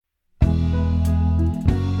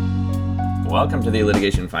Welcome to the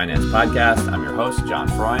Litigation Finance Podcast. I'm your host, John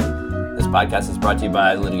Freund. This podcast is brought to you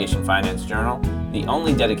by the Litigation Finance Journal, the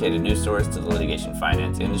only dedicated news source to the litigation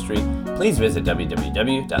finance industry. Please visit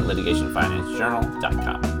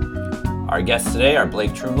www.litigationfinancejournal.com. Our guests today are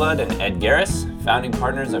Blake Trueblood and Ed Gehres, founding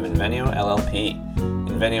partners of Invenio LLP.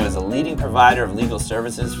 Invenio is a leading provider of legal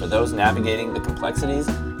services for those navigating the complexities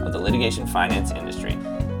of the litigation finance industry.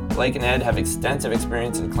 Blake and Ed have extensive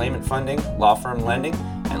experience in claimant funding, law firm lending,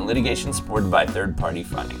 and litigation supported by third-party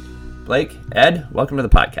funding. Blake, Ed, welcome to the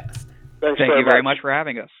podcast. Thank you very much for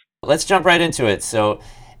having us. Let's jump right into it. So,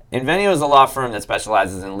 Invenio is a law firm that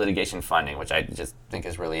specializes in litigation funding, which I just think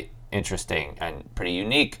is really interesting and pretty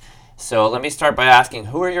unique. So let me start by asking,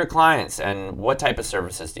 who are your clients and what type of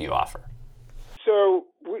services do you offer? So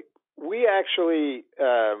we actually,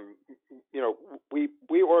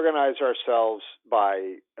 we organize ourselves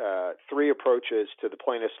by three approaches to the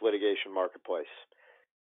plaintiff's litigation marketplace.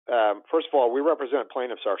 First of all, we represent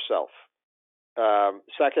plaintiffs ourselves.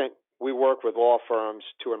 Second, we work with law firms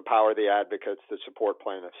to empower the advocates that support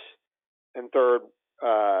plaintiffs. And third,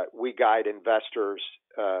 we guide investors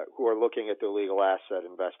who are looking at the legal asset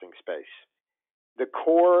investing space. The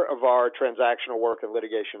core of our transactional work in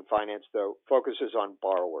litigation finance, though, focuses on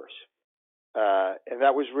borrowers. And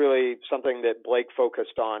that was really something that Blake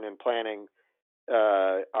focused on in planning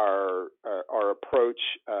our approach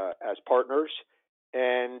as partners.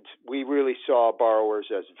 And we really saw borrowers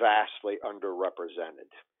as vastly underrepresented.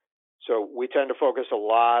 So we tend to focus a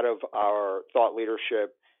lot of our thought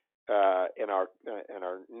leadership in our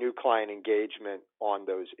new client engagement on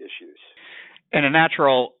those issues. And a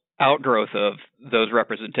natural outgrowth of those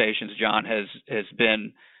representations, John, has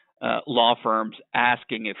been law firms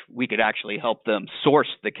asking if we could actually help them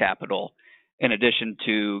source the capital in addition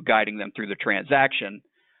to guiding them through the transaction.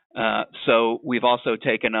 So we've also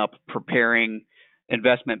taken up preparing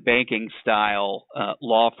investment banking style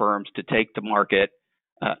law firms to take to market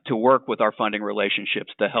to work with our funding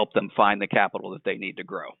relationships to help them find the capital that they need to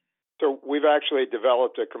grow. So we've actually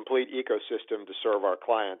developed a complete ecosystem to serve our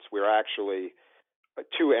clients. We're actually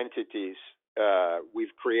two entities.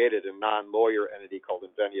 We've created a non-lawyer entity called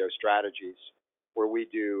Invenio Strategies, where we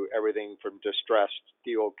do everything from distressed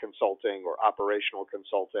deal consulting or operational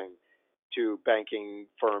consulting to banking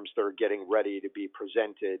firms that are getting ready to be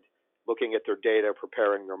presented, looking at their data,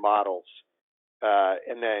 preparing their models.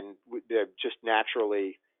 And then just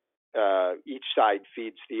naturally, each side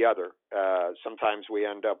feeds the other. Sometimes we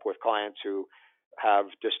end up with clients who have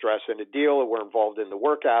distress in a deal and we're involved in the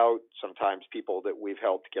workout. Sometimes people that we've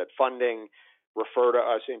helped get funding refer to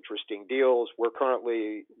us interesting deals. We're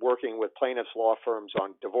currently working with plaintiffs' law firms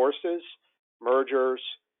on divorces, mergers,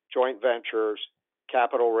 joint ventures,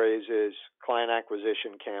 capital raises, client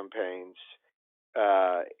acquisition campaigns,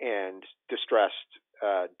 and distressed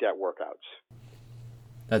debt workouts.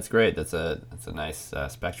 That's great. That's a nice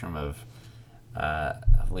spectrum of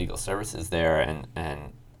legal services there, and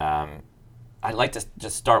I'd like to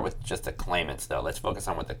just start with just the claimants, though. Let's focus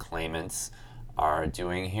on what the claimants are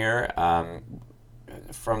doing here.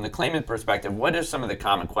 From the claimant perspective, what are some of the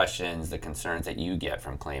common questions, the concerns that you get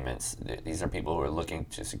from claimants? These are people who are looking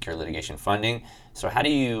to secure litigation funding. So how do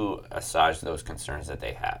you assuage those concerns that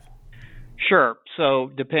they have? Sure.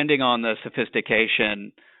 So depending on the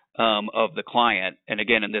sophistication of the client, and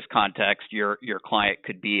again, in this context, your client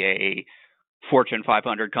could be a Fortune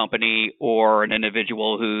 500 company or an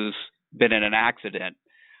individual who's been in an accident.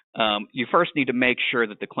 You first need to make sure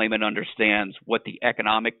that the claimant understands what the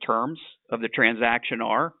economic terms of the transaction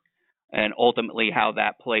are and ultimately how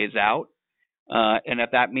that plays out. And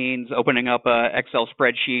if that means opening up an Excel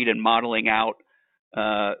spreadsheet and modeling out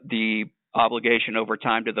the obligation over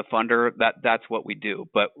time to the funder, that's what we do.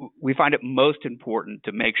 But we find it most important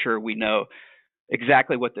to make sure we know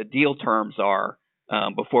exactly what the deal terms are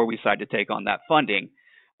before we decide to take on that funding.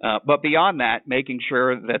 But beyond that, making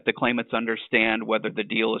sure that the claimants understand whether the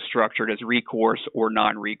deal is structured as recourse or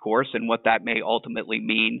non-recourse and what that may ultimately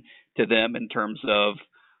mean to them in terms of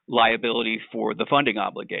liability for the funding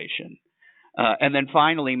obligation. And then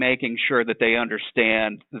finally, making sure that they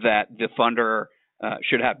understand that the funder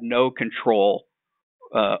should have no control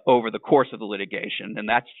over the course of the litigation. And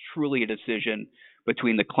that's truly a decision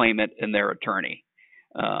between the claimant and their attorney.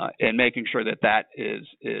 And making sure that that is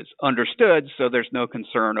understood so there's no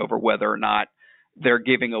concern over whether or not they're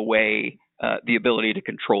giving away the ability to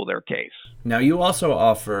control their case. Now, you also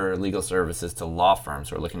offer legal services to law firms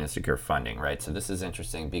who are looking to secure funding, right? So this is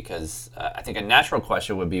interesting because I think a natural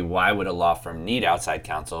question would be, why would a law firm need outside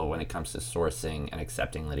counsel when it comes to sourcing and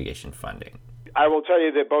accepting litigation funding? I will tell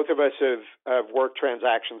you that both of us have worked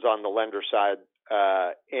transactions on the lender side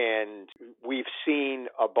And we've seen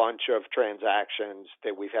a bunch of transactions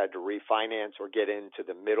that we've had to refinance or get into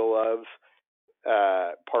the middle of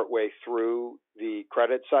partway through the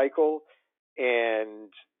credit cycle. And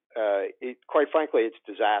quite frankly, it's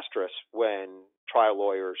disastrous when trial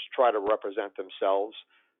lawyers try to represent themselves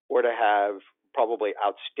or to have probably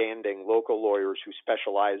outstanding local lawyers who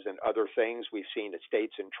specialize in other things. We've seen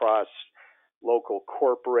estates and trusts, local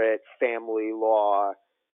corporate, family law,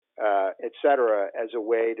 et cetera, as a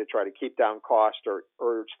way to try to keep down cost or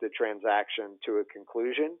urge the transaction to a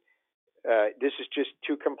conclusion. This is just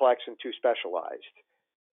too complex and too specialized.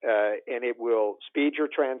 And it will speed your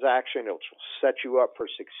transaction. It will set you up for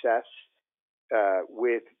success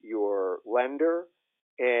with your lender.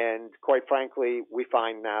 And quite frankly, we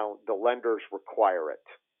find now the lenders require it.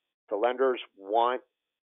 The lenders want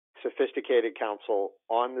sophisticated counsel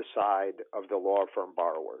on the side of the law firm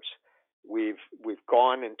borrowers. We've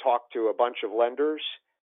gone and talked to a bunch of lenders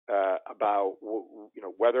about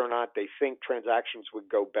whether or not they think transactions would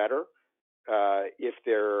go better if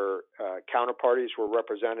their counterparties were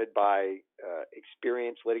represented by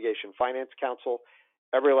experienced litigation finance counsel.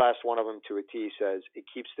 Every last one of them to a T says it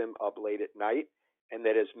keeps them up late at night, and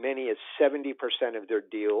that as many as 70% of their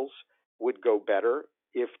deals would go better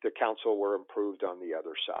if the counsel were improved on the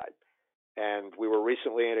other side. And we were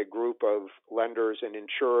recently in a group of lenders and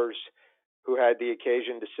insurers who had the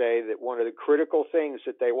occasion to say that one of the critical things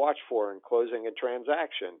that they watch for in closing a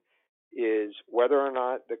transaction is whether or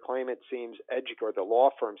not the claimant seems or the law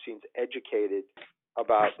firm seems educated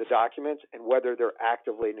about the documents and whether they're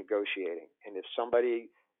actively negotiating. And if somebody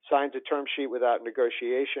signs a term sheet without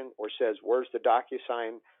negotiation or says, where's the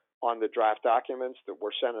DocuSign on the draft documents that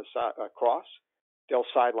were sent across, they'll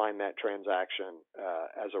sideline that transaction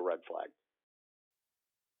as a red flag.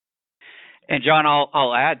 And John,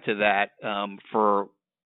 I'll add to that for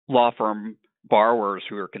law firm borrowers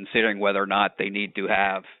who are considering whether or not they need to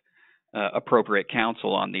have appropriate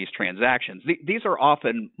counsel on these transactions. These are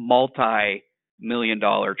often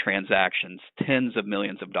multi-million-dollar transactions, tens of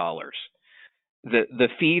millions of dollars. The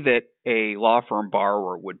fee that a law firm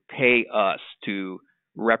borrower would pay us to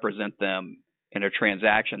represent them in a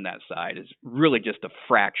transaction that size is really just a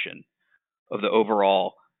fraction of the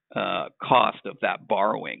overall cost of that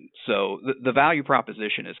borrowing. So the value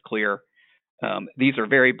proposition is clear. These are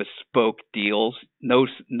very bespoke deals. No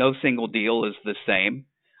single deal is the same.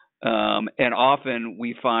 And often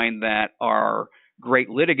we find that our great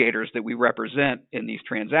litigators that we represent in these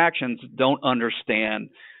transactions don't understand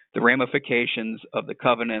the ramifications of the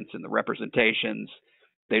covenants and the representations.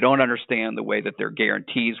 They don't understand the way that their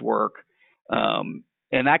guarantees work. And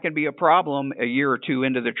that can be a problem a year or two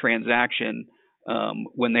into the transaction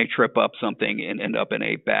when they trip up something and end up in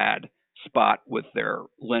a bad spot with their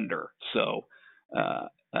lender. So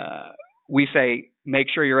we say make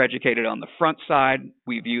sure you're educated on the front side.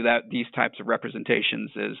 We view that these types of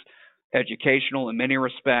representations as educational in many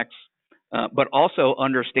respects, but also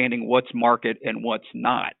understanding what's market and what's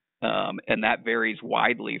not. And that varies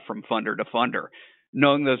widely from funder to funder.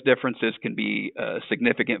 Knowing those differences can be a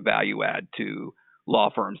significant value add to law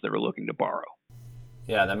firms that are looking to borrow.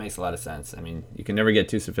 Yeah, that makes a lot of sense. I mean, you can never get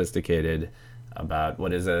too sophisticated about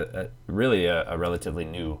what is really a relatively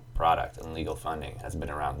new product, and legal funding hasn't been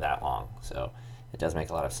around that long. So it does make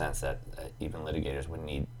a lot of sense that even litigators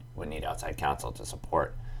would need outside counsel to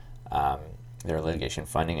support their litigation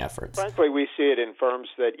funding efforts. Frankly, we see it in firms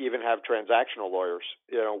that even have transactional lawyers.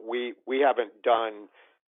 We haven't done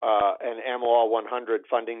an AmLaw 100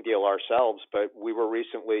 funding deal ourselves, but we were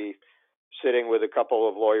recently sitting with a couple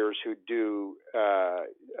of lawyers who do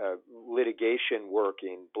litigation work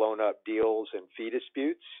in blown up deals and fee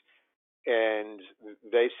disputes. And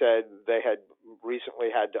they said they had recently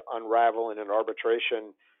had to unravel in an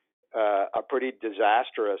arbitration a pretty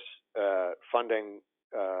disastrous funding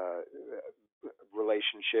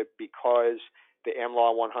relationship because the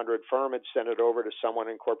AmLaw 100 firm had sent it over to someone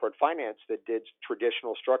in corporate finance that did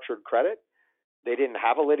traditional structured credit. They didn't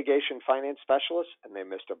have a litigation finance specialist, and they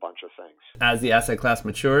missed a bunch of things. As the asset class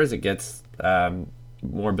matures, it gets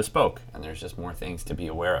more bespoke, and there's just more things to be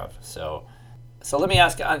aware of. So let me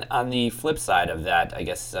ask on the flip side of that. I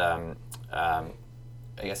guess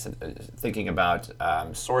thinking about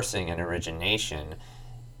sourcing and origination,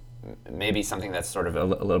 maybe something that's sort of a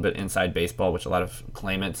little bit inside baseball, which a lot of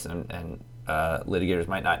claimants and litigators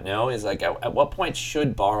might not know, is like at what point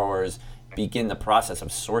should borrowers begin the process of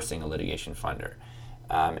sourcing a litigation funder?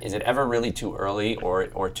 Is it ever really too early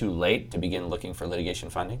or too late to begin looking for litigation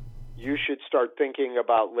funding? You should start thinking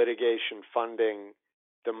about litigation funding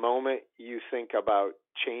the moment you think about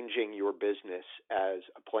changing your business as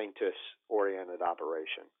a plaintiff's-oriented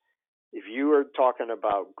operation. If you are talking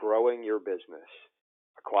about growing your business,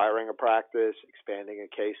 acquiring a practice, expanding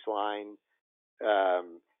a case line,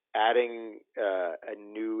 adding a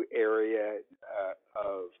new area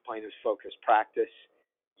of plaintiff's focused practice,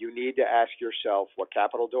 you need to ask yourself, what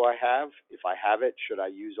capital do I have? If I have it, should I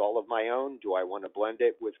use all of my own? Do I want to blend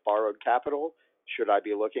it with borrowed capital? Should I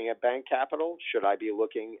be looking at bank capital? Should I be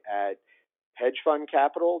looking at hedge fund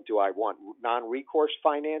capital? Do I want non-recourse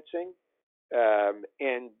financing?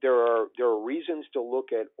 And there are reasons to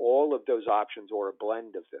look at all of those options or a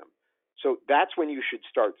blend of them. So that's when you should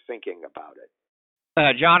start thinking about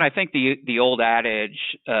it. John, I think the old adage,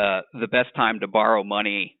 the best time to borrow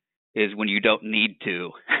money is when you don't need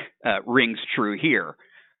to, rings true here.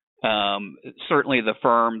 Certainly the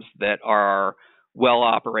firms that are well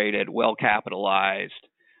operated, well capitalized,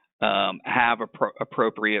 have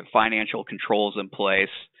appropriate financial controls in place,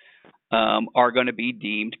 are going to be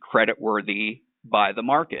deemed creditworthy by the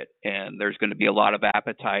market. And there's going to be a lot of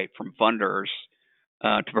appetite from funders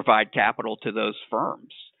to provide capital to those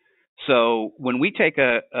firms. So when we take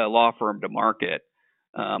a law firm to market,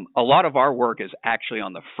 a lot of our work is actually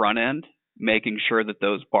on the front end, making sure that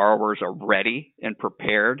those borrowers are ready and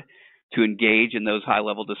prepared to engage in those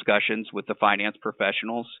high-level discussions with the finance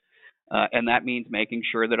professionals. And that means making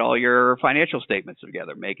sure that all your financial statements are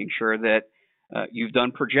together, making sure that you've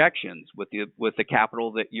done projections with the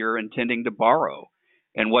capital that you're intending to borrow,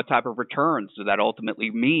 and what type of returns does that ultimately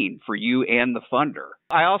mean for you and the funder.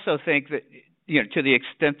 I also think that, to the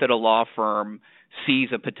extent that a law firm sees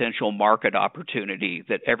a potential market opportunity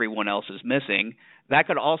that everyone else is missing, that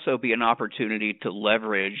could also be an opportunity to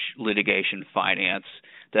leverage litigation finance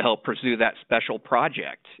to help pursue that special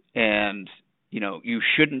project. And, you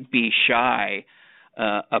shouldn't be shy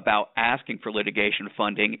about asking for litigation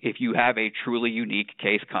funding if you have a truly unique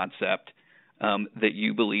case concept that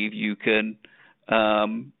you believe you can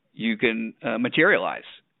materialize.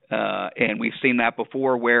 And we've seen that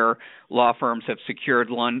before, where law firms have secured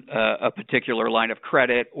a particular line of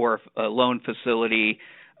credit or a loan facility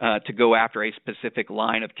to go after a specific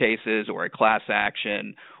line of cases or a class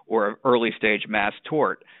action or an early stage mass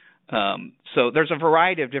tort. So there's a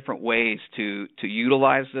variety of different ways to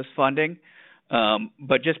utilize this funding,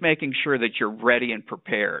 but just making sure that you're ready and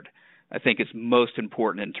prepared, I think, is most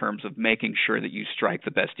important in terms of making sure that you strike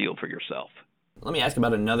the best deal for yourself. Let me ask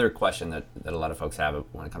about another question that a lot of folks have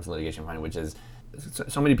when it comes to litigation funding, which is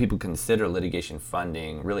so many people consider litigation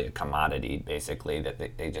funding really a commodity, basically, that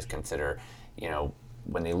they just consider,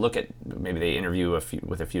 when they look at, maybe they interview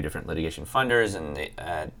with a few different litigation funders, and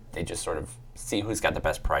they just sort of see who's got the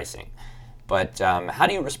best pricing. But how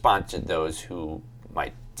do you respond to those who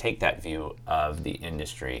might take that view of the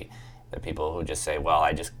industry, the people who just say, well,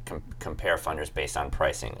 I just compare funders based on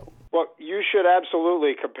pricing? Well, you should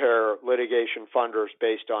absolutely compare litigation funders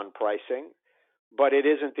based on pricing, but it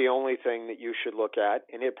isn't the only thing that you should look at,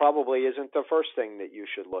 and it probably isn't the first thing that you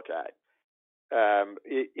should look at.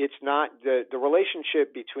 It's not the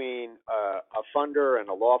relationship between a funder and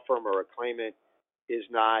a law firm or a claimant is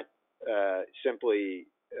not simply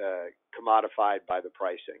commodified by the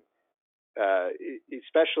pricing,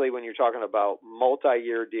 especially when you're talking about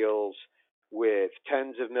multi-year deals with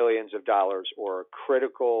tens of millions of dollars, or a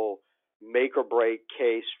critical make or break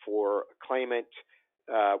case for a claimant,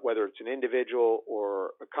 whether it's an individual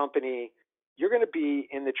or a company. You're going to be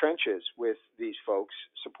in the trenches with these folks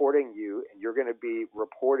supporting you, and you're going to be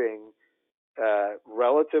reporting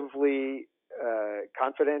relatively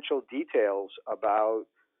confidential details about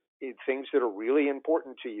things that are really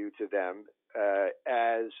important to them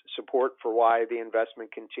as support for why the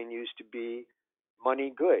investment continues to be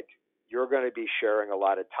money good. You're going to be sharing a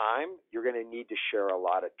lot of time. You're going to need to share a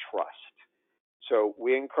lot of trust. So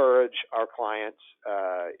we encourage our clients,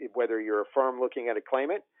 whether you're a firm looking at a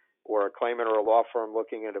claimant or a claimant or a law firm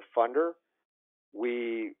looking at a funder,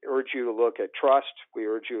 we urge you to look at trust. We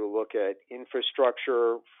urge you to look at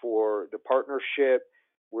infrastructure for the partnership.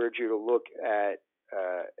 We urge you to look at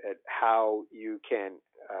how you can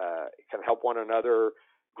help one another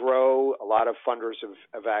grow. A lot of funders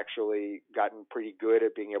have actually gotten pretty good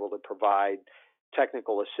at being able to provide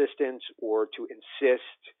technical assistance, or to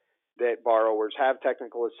insist that borrowers have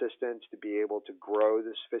technical assistance to be able to grow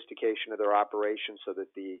the sophistication of their operations, so that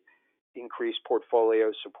the increased portfolio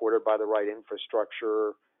is supported by the right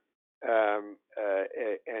infrastructure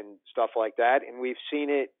and stuff like that. And we've seen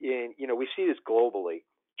it we see this globally.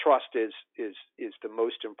 Trust is the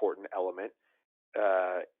most important element,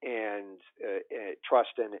 and trust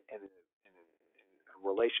and a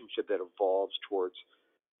relationship that evolves towards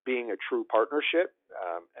being a true partnership.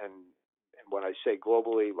 And when I say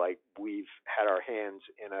globally, like, we've had our hands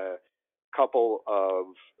in a couple of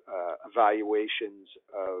evaluations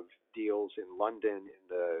of deals in London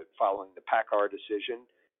following the Packard decision,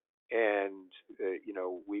 and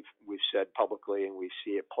we've said publicly, and we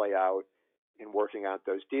see it play out in working out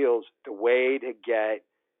those deals. The way to get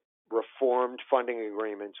reformed funding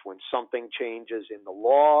agreements when something changes in the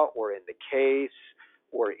law or in the case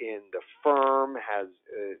or in the firm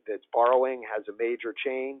that's borrowing has a major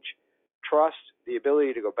change. Trust, the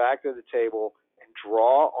ability to go back to the table and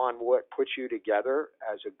draw on what puts you together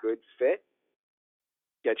as a good fit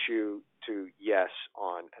gets you to yes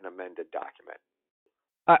on an amended document.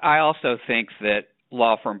 I also think that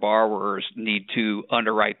law firm borrowers need to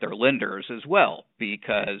underwrite their lenders as well,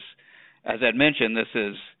 because, as Ed mentioned, this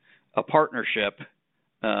is a partnership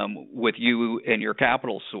with you and your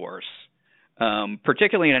capital source,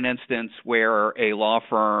 particularly in an instance where a law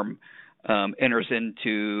firm enters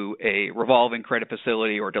into a revolving credit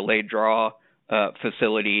facility or delayed draw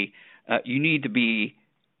facility. You need to be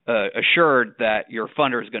assured that your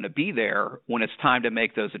funder is going to be there when it's time to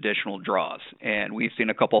make those additional draws. And we've seen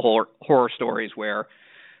a couple horror stories where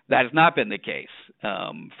that has not been the case.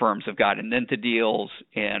 Firms have gotten into deals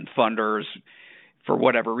and funders, for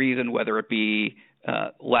whatever reason, whether it be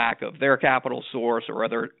lack of their capital source or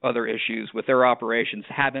other issues with their operations,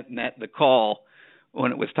 haven't met the call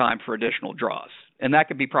when it was time for additional draws. And that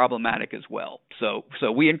could be problematic as well. So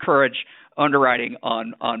we encourage underwriting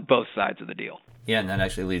on both sides of the deal. Yeah, and that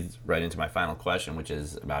actually leads right into my final question, which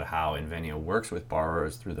is about how Invenio works with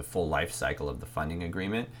borrowers through the full life cycle of the funding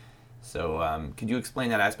agreement. So could you explain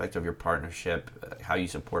that aspect of your partnership, how you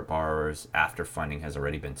support borrowers after funding has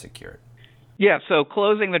already been secured? Yeah, so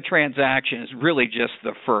closing the transaction is really just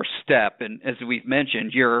the first step. And as we've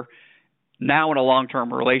mentioned, you're now in a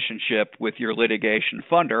long-term relationship with your litigation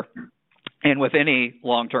funder. And with any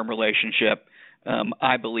long-term relationship,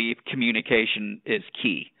 I believe communication is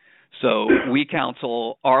key. So we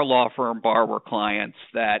counsel our law firm borrower clients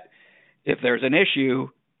that if there's an issue,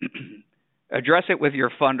 address it with your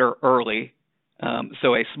funder early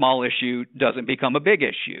so a small issue doesn't become a big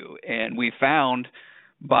issue. And we found,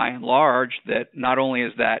 by and large, that not only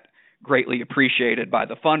is that greatly appreciated by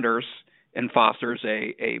the funders and fosters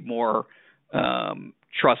a more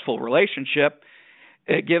trustful relationship,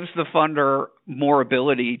 it gives the funder more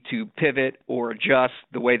ability to pivot or adjust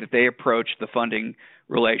the way that they approach the funding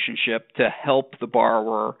relationship to help the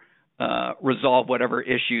borrower resolve whatever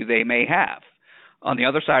issue they may have. On the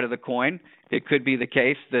other side of the coin, it could be the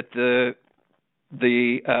case that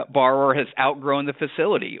the borrower has outgrown the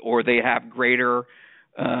facility, or they have greater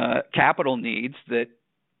capital needs that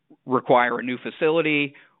require a new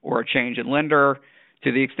facility or a change in lender.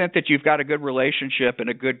 To the extent that you've got a good relationship and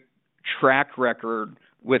a good track record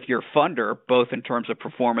with your funder, both in terms of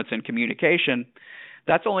performance and communication,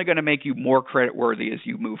 that's only going to make you more creditworthy as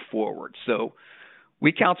you move forward. So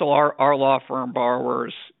we counsel our law firm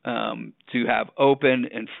borrowers to have open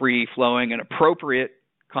and free-flowing and appropriate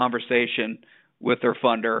conversation with their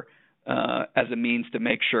funder as a means to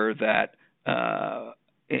make sure that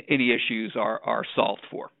any issues are solved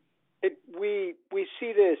for. We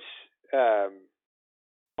see this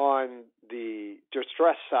on the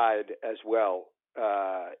distress side as well.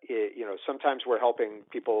 Sometimes we're helping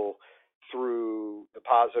people through the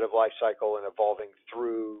positive life cycle and evolving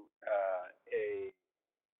through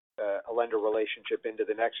a lender relationship into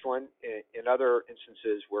the next one. In other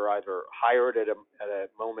instances, we're either hired at a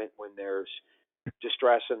moment when there's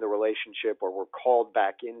distress in the relationship, or we're called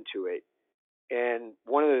back into it. And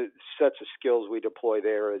one of the sets of skills we deploy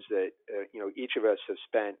there is that each of us have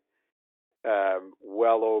spent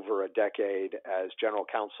well over a decade as general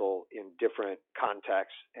counsel in different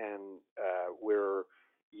contexts, and we're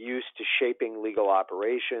used to shaping legal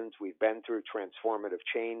operations. We've been through transformative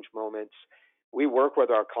change moments. We work with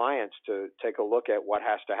our clients to take a look at what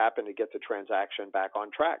has to happen to get the transaction back on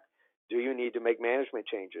track. Do you need to make management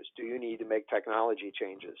changes? Do you need to make technology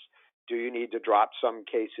changes? Do you need to drop some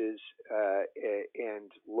cases and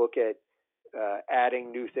look at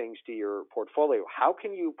adding new things to your portfolio? How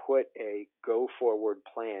can you put a go-forward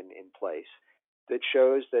plan in place that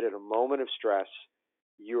shows that at a moment of stress,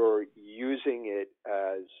 you're using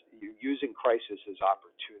crisis as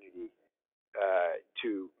opportunity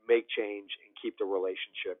to make change and keep the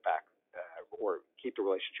relationship back, or keep the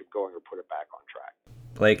relationship going, or put it back on track.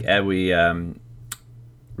 Blake, Ed, we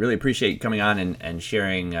really appreciate you coming on and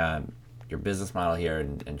sharing your business model here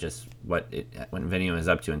and just what Invenio is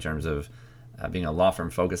up to in terms of being a law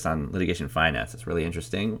firm focused on litigation finance. It's really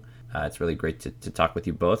interesting. It's really great to talk with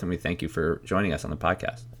you both, and we thank you for joining us on the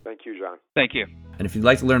podcast. Thank you, John. Thank you. And if you'd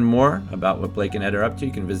like to learn more about what Blake and Ed are up to,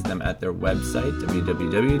 you can visit them at their website,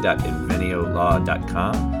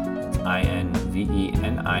 www.inveniolaw.com. It's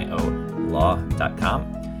SINVENIO law.com.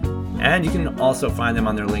 And you can also find them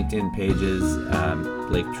on their LinkedIn pages,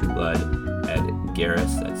 Blake Trueblood, Ed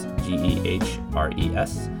Gehres, that's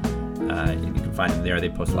Gehres. You can find them there. They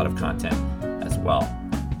post a lot of content as well.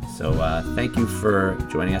 So thank you for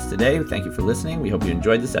joining us today. Thank you for listening. We hope you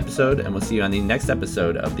enjoyed this episode, and we'll see you on the next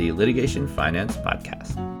episode of the Litigation Finance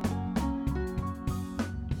Podcast.